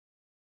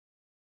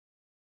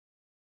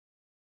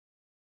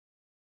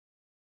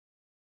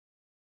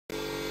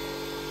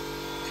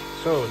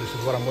So this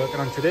is what I'm working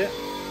on today.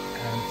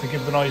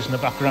 Forgive the noise in the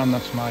background,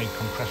 that's my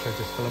compressor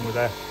just filling with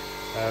air.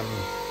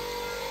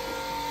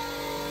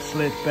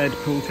 Slate bed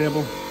pool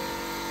table.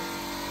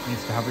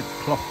 Needs to have its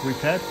cloth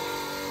repaired.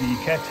 The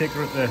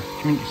caretaker at the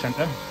community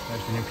centre,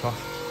 there's the new cloth,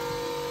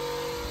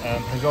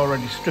 has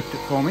already stripped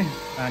it for me,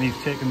 and he's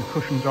taken the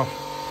cushions off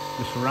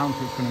the surround,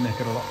 so it's going to make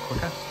it a lot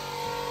quicker.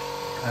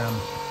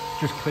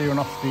 Just clearing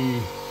off the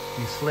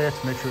slate,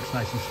 make sure it's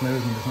nice and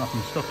smooth and there's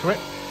nothing stuck to it.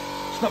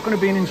 It's not going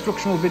to be an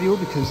instructional video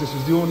because this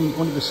is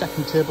only the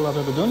second table I've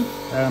ever done.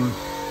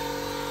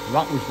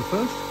 That was the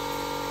first,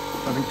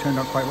 which I think turned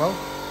out quite well.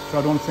 So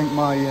I don't think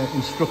my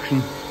instruction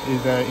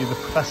is either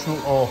professional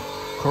or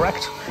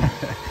correct.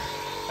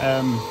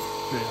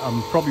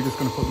 I'm probably just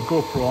going to put the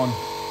GoPro on,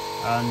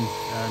 and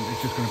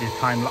it's just going to be a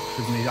time lapse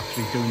of me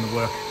actually doing the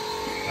work.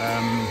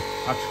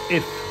 That's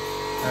if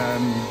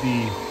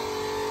the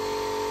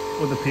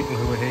other people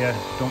who are here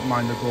don't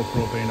mind the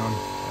GoPro being on.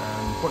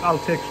 But I'll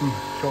take some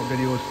short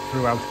videos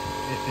throughout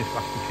if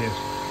that's the case.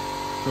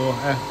 So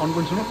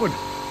onwards and upwards.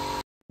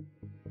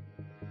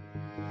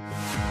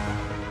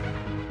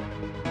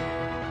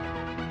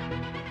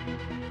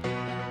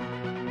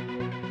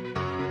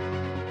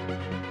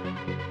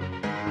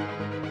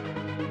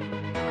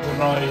 The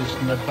noise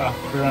in the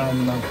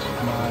background, that's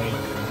my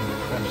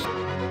compressor.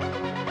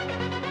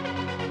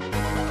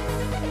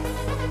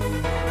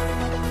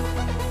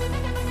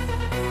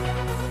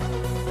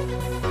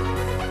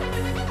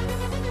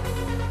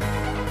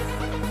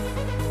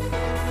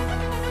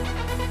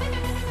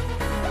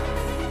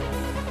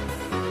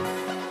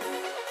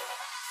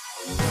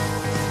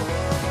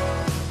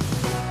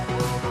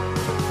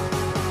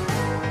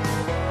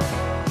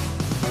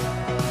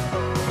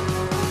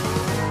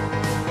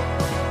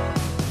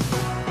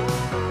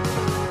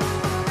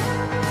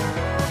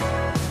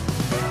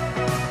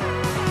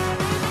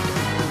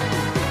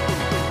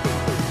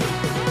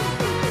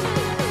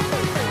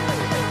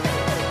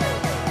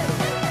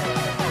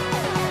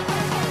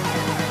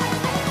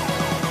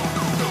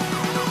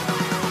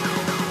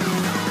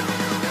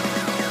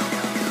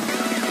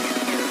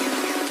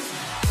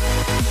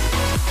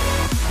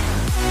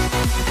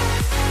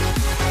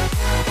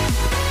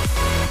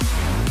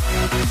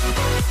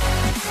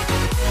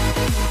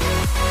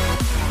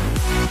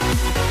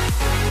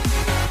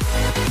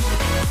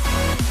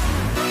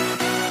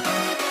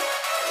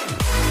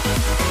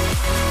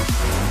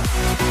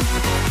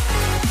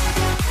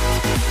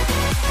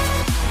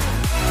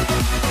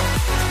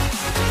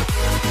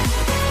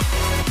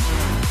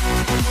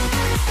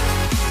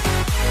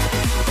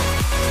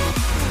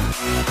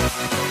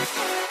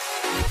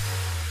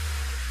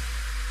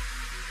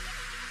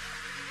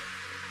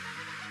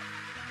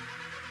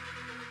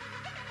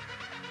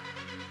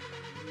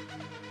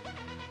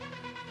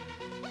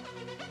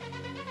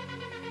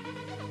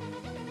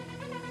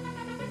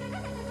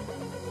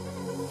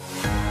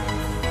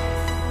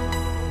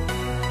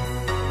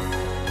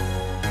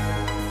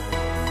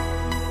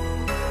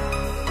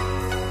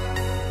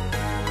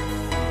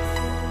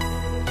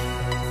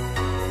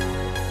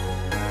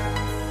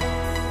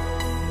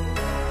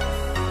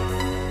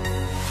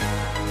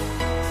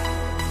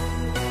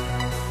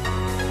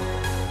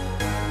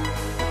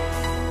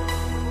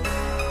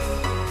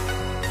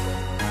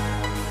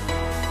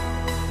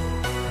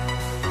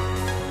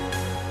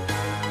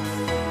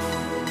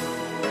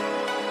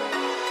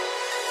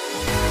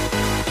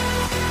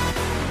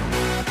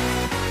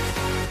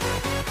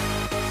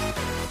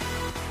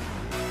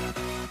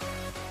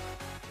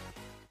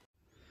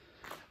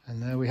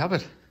 And there we have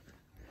it,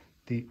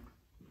 the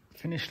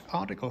finished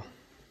article.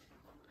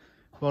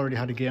 I've already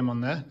had a game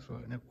on there, so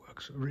it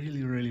works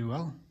really, really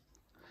well.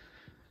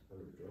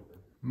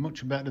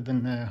 Much better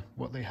than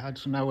what they had.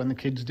 So now when the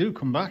kids do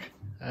come back,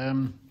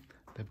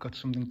 they've got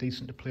something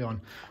decent to play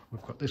on.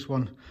 We've got this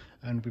one,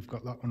 and we've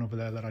got that one over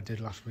there that I did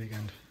last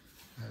weekend.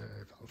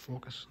 That'll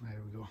focus.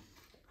 There we go.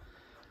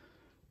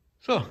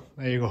 So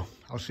there you go.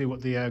 I'll see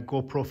what the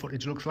GoPro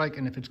footage looks like,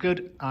 and if it's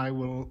good, I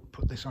will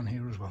put this on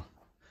here as well.